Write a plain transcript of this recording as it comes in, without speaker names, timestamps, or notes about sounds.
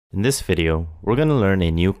In this video, we're going to learn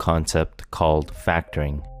a new concept called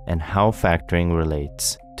factoring and how factoring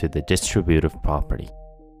relates to the distributive property.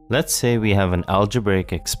 Let's say we have an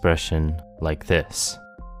algebraic expression like this.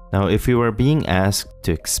 Now, if we were being asked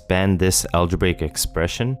to expand this algebraic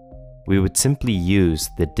expression, we would simply use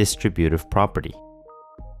the distributive property.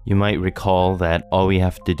 You might recall that all we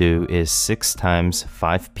have to do is 6 times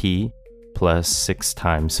 5p plus 6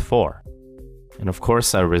 times 4. And of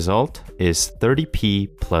course, our result is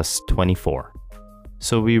 30p plus 24.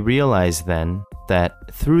 So we realize then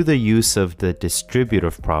that through the use of the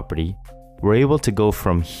distributive property, we're able to go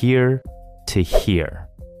from here to here.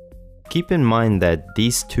 Keep in mind that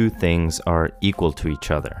these two things are equal to each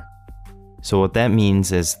other. So what that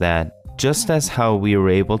means is that just as how we were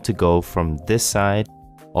able to go from this side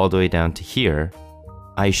all the way down to here,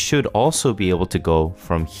 I should also be able to go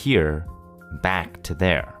from here back to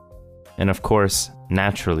there. And of course,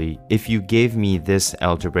 naturally, if you gave me this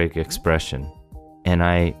algebraic expression and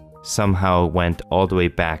I somehow went all the way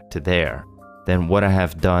back to there, then what I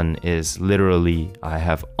have done is literally I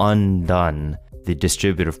have undone the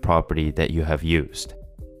distributive property that you have used.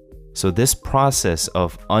 So this process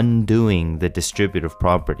of undoing the distributive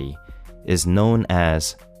property is known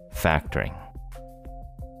as factoring.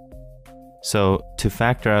 So to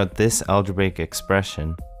factor out this algebraic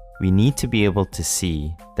expression, we need to be able to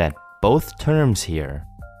see that both terms here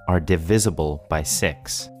are divisible by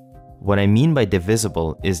 6. What I mean by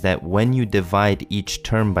divisible is that when you divide each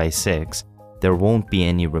term by 6, there won't be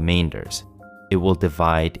any remainders. It will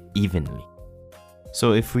divide evenly.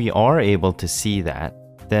 So if we are able to see that,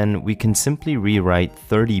 then we can simply rewrite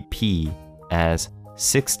 30p as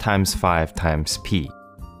 6 times 5 times p.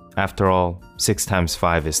 After all, 6 times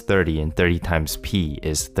 5 is 30 and 30 times p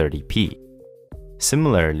is 30p.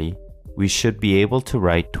 Similarly, we should be able to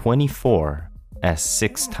write 24 as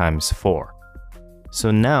 6 times 4.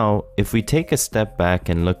 So now, if we take a step back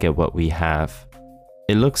and look at what we have,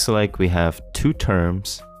 it looks like we have two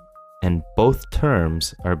terms, and both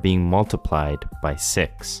terms are being multiplied by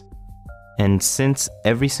 6. And since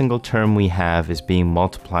every single term we have is being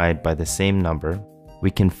multiplied by the same number, we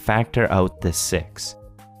can factor out the 6.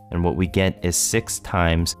 And what we get is 6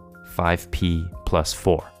 times 5p plus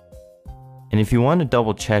 4. And if you want to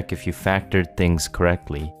double check if you factored things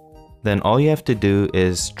correctly, then all you have to do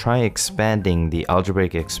is try expanding the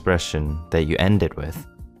algebraic expression that you ended with,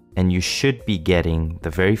 and you should be getting the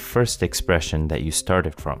very first expression that you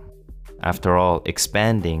started from. After all,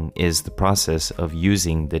 expanding is the process of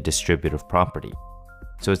using the distributive property.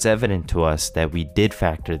 So it's evident to us that we did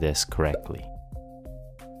factor this correctly.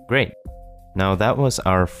 Great. Now that was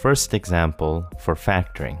our first example for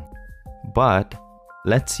factoring. But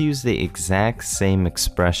let's use the exact same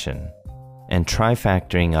expression and try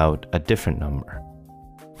factoring out a different number.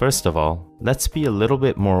 First of all, let's be a little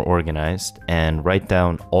bit more organized and write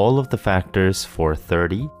down all of the factors for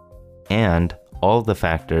 30 and all of the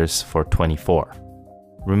factors for 24.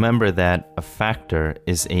 Remember that a factor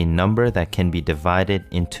is a number that can be divided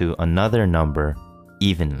into another number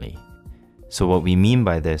evenly. So what we mean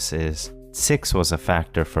by this is 6 was a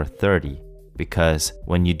factor for 30 because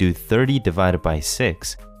when you do 30 divided by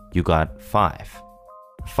 6, you got 5.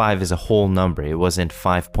 5 is a whole number. It wasn't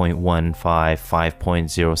 5.15,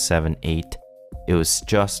 5.078. It was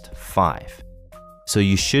just 5. So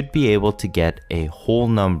you should be able to get a whole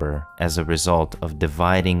number as a result of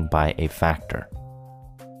dividing by a factor.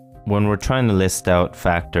 When we're trying to list out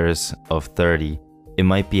factors of 30, it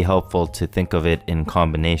might be helpful to think of it in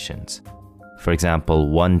combinations. For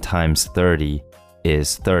example, 1 times 30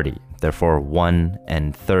 is 30. Therefore, 1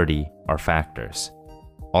 and 30 are factors.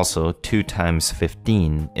 Also, 2 times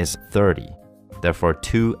 15 is 30. Therefore,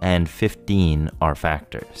 2 and 15 are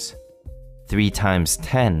factors. 3 times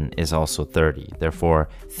 10 is also 30. Therefore,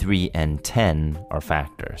 3 and 10 are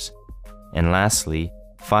factors. And lastly,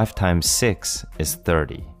 5 times 6 is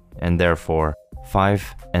 30. And therefore,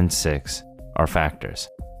 5 and 6 are factors.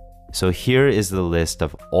 So here is the list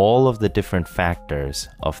of all of the different factors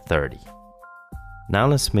of 30. Now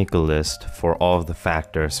let's make a list for all of the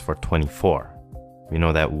factors for 24. We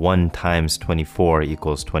know that 1 times 24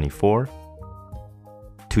 equals 24.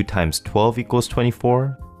 2 times 12 equals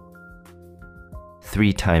 24.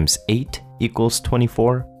 3 times 8 equals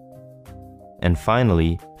 24. And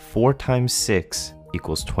finally, 4 times 6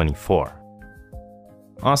 equals 24.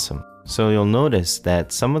 Awesome. So you'll notice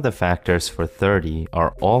that some of the factors for 30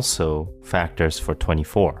 are also factors for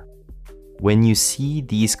 24. When you see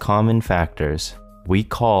these common factors, we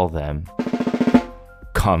call them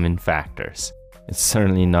common factors. It's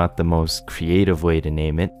certainly not the most creative way to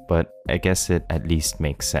name it, but I guess it at least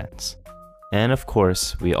makes sense. And of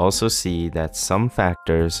course, we also see that some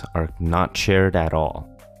factors are not shared at all.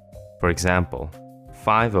 For example,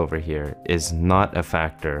 5 over here is not a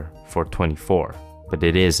factor for 24, but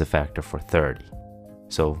it is a factor for 30.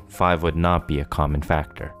 So 5 would not be a common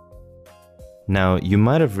factor. Now, you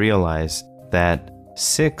might have realized that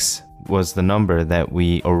 6 was the number that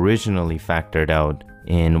we originally factored out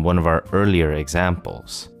in one of our earlier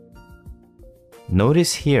examples.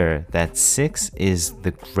 Notice here that 6 is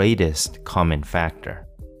the greatest common factor.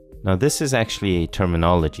 Now, this is actually a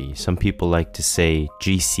terminology. Some people like to say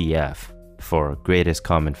GCF for greatest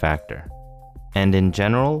common factor. And in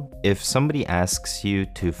general, if somebody asks you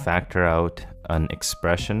to factor out an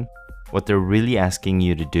expression, what they're really asking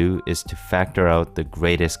you to do is to factor out the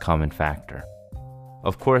greatest common factor.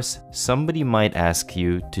 Of course, somebody might ask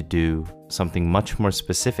you to do something much more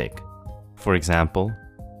specific. For example,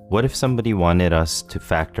 what if somebody wanted us to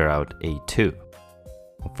factor out a 2?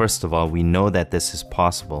 Well, first of all, we know that this is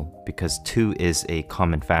possible because 2 is a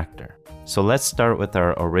common factor. So let's start with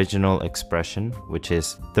our original expression, which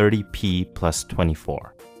is 30p plus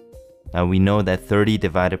 24. Now we know that 30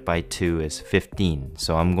 divided by 2 is 15,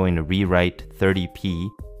 so I'm going to rewrite 30p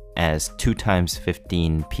as 2 times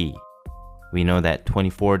 15p. We know that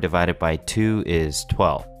 24 divided by 2 is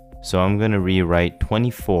 12. So I'm going to rewrite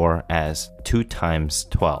 24 as 2 times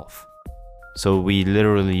 12. So we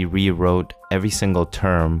literally rewrote every single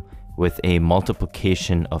term with a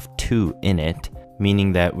multiplication of 2 in it,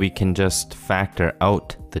 meaning that we can just factor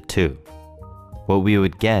out the 2. What we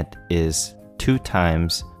would get is 2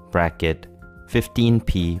 times bracket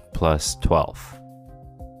 15p plus 12.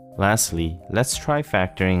 Lastly, let's try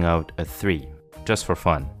factoring out a 3, just for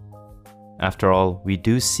fun. After all, we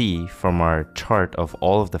do see from our chart of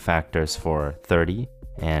all of the factors for 30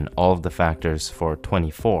 and all of the factors for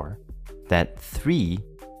 24 that 3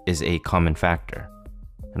 is a common factor.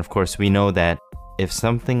 And of course, we know that if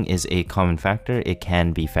something is a common factor, it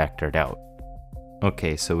can be factored out.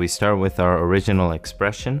 Okay, so we start with our original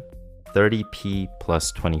expression, 30p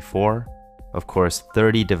plus 24. Of course,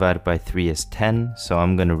 30 divided by 3 is 10, so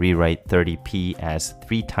I'm going to rewrite 30p as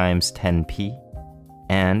 3 times 10p.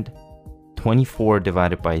 And 24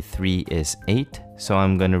 divided by 3 is 8, so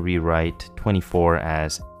I'm going to rewrite 24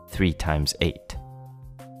 as 3 times 8.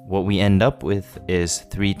 What we end up with is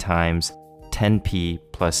 3 times 10p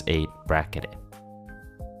plus 8 bracketed.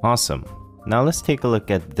 Awesome. Now let's take a look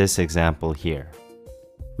at this example here.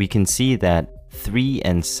 We can see that 3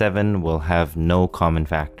 and 7 will have no common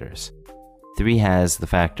factors. 3 has the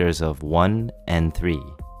factors of 1 and 3.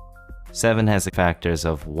 7 has the factors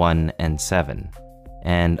of 1 and 7.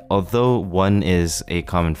 And although 1 is a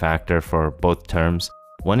common factor for both terms,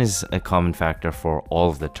 1 is a common factor for all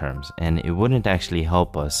of the terms, and it wouldn't actually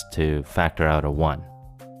help us to factor out a 1.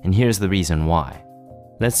 And here's the reason why.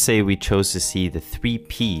 Let's say we chose to see the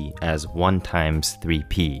 3p as 1 times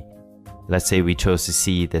 3p. Let's say we chose to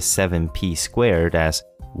see the 7p squared as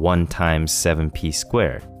 1 times 7p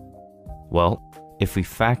squared. Well, if we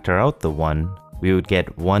factor out the 1, we would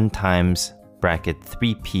get 1 times bracket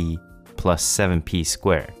 3p plus 7p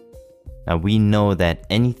squared. Now we know that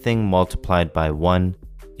anything multiplied by 1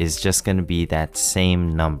 is just going to be that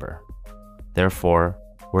same number. Therefore,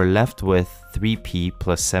 we're left with 3p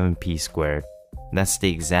plus 7p squared. That's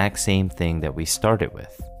the exact same thing that we started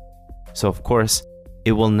with. So of course,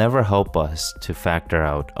 it will never help us to factor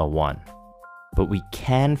out a 1. But we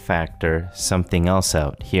can factor something else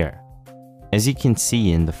out here. As you can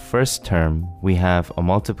see in the first term, we have a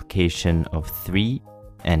multiplication of 3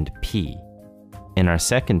 and p. In our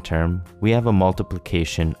second term, we have a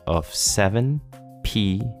multiplication of 7,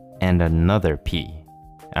 p, and another p.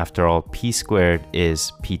 After all, p squared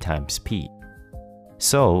is p times p.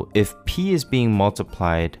 So if p is being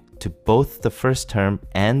multiplied to both the first term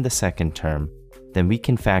and the second term, then we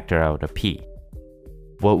can factor out a p.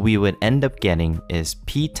 What we would end up getting is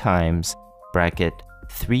p times bracket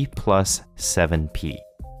 3 plus 7p.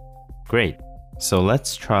 Great. So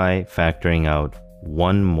let's try factoring out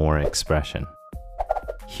one more expression.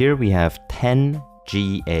 Here we have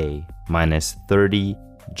 10GA minus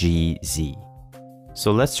 30GZ.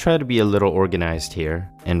 So let's try to be a little organized here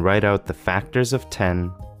and write out the factors of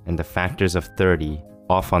 10 and the factors of 30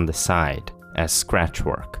 off on the side as scratch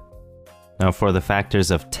work. Now for the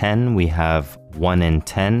factors of 10, we have 1 and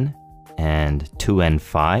 10 and 2 and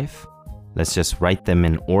 5. Let's just write them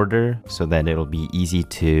in order so that it'll be easy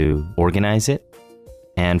to organize it.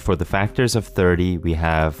 And for the factors of 30, we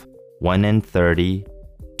have 1 and 30,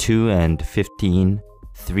 2 and 15,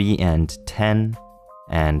 3 and 10,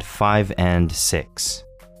 and 5 and 6.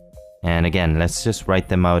 And again, let's just write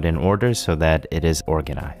them out in order so that it is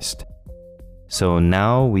organized. So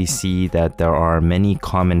now we see that there are many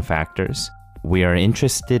common factors. We are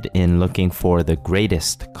interested in looking for the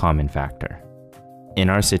greatest common factor. In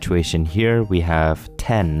our situation here, we have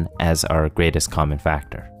 10 as our greatest common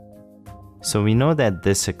factor. So we know that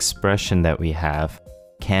this expression that we have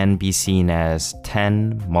can be seen as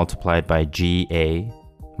 10 multiplied by GA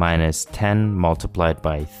minus 10 multiplied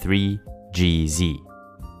by 3GZ.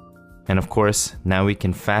 And of course, now we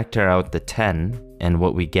can factor out the 10, and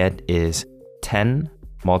what we get is 10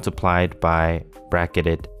 multiplied by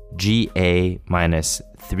bracketed GA minus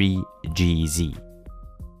 3GZ.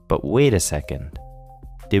 But wait a second.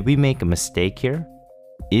 Did we make a mistake here?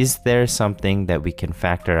 Is there something that we can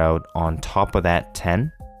factor out on top of that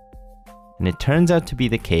 10? And it turns out to be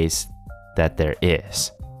the case that there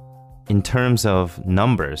is. In terms of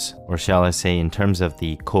numbers, or shall I say in terms of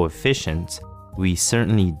the coefficients, we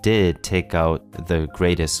certainly did take out the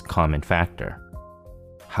greatest common factor.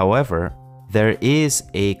 However, there is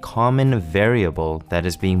a common variable that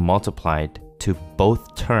is being multiplied to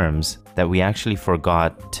both terms that we actually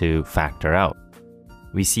forgot to factor out.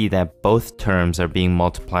 We see that both terms are being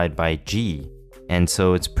multiplied by g, and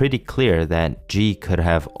so it's pretty clear that g could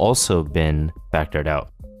have also been factored out.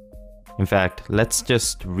 In fact, let's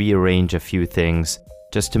just rearrange a few things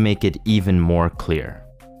just to make it even more clear.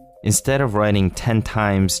 Instead of writing 10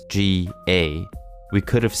 times GA, we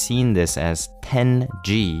could have seen this as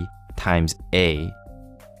 10g times A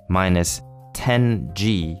minus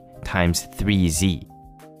 10g times 3z.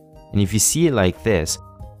 And if you see it like this,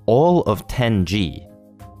 all of 10g,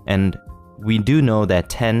 and we do know that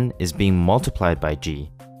 10 is being multiplied by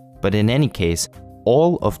g, but in any case,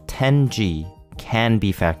 all of 10g can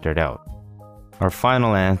be factored out. Our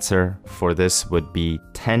final answer for this would be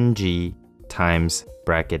 10g times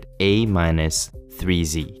bracket A minus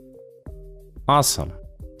 3z. Awesome.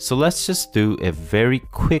 So let's just do a very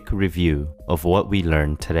quick review of what we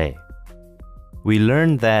learned today. We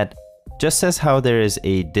learned that just as how there is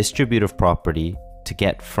a distributive property to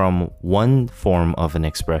get from one form of an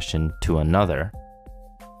expression to another,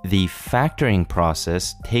 the factoring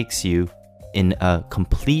process takes you in a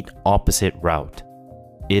complete opposite route.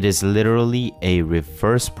 It is literally a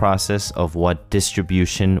reverse process of what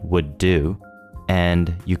distribution would do,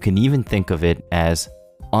 and you can even think of it as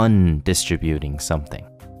undistributing something.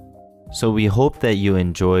 So we hope that you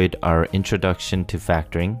enjoyed our introduction to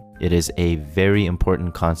factoring. It is a very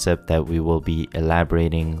important concept that we will be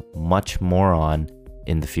elaborating much more on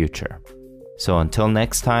in the future. So until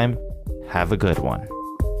next time, have a good one.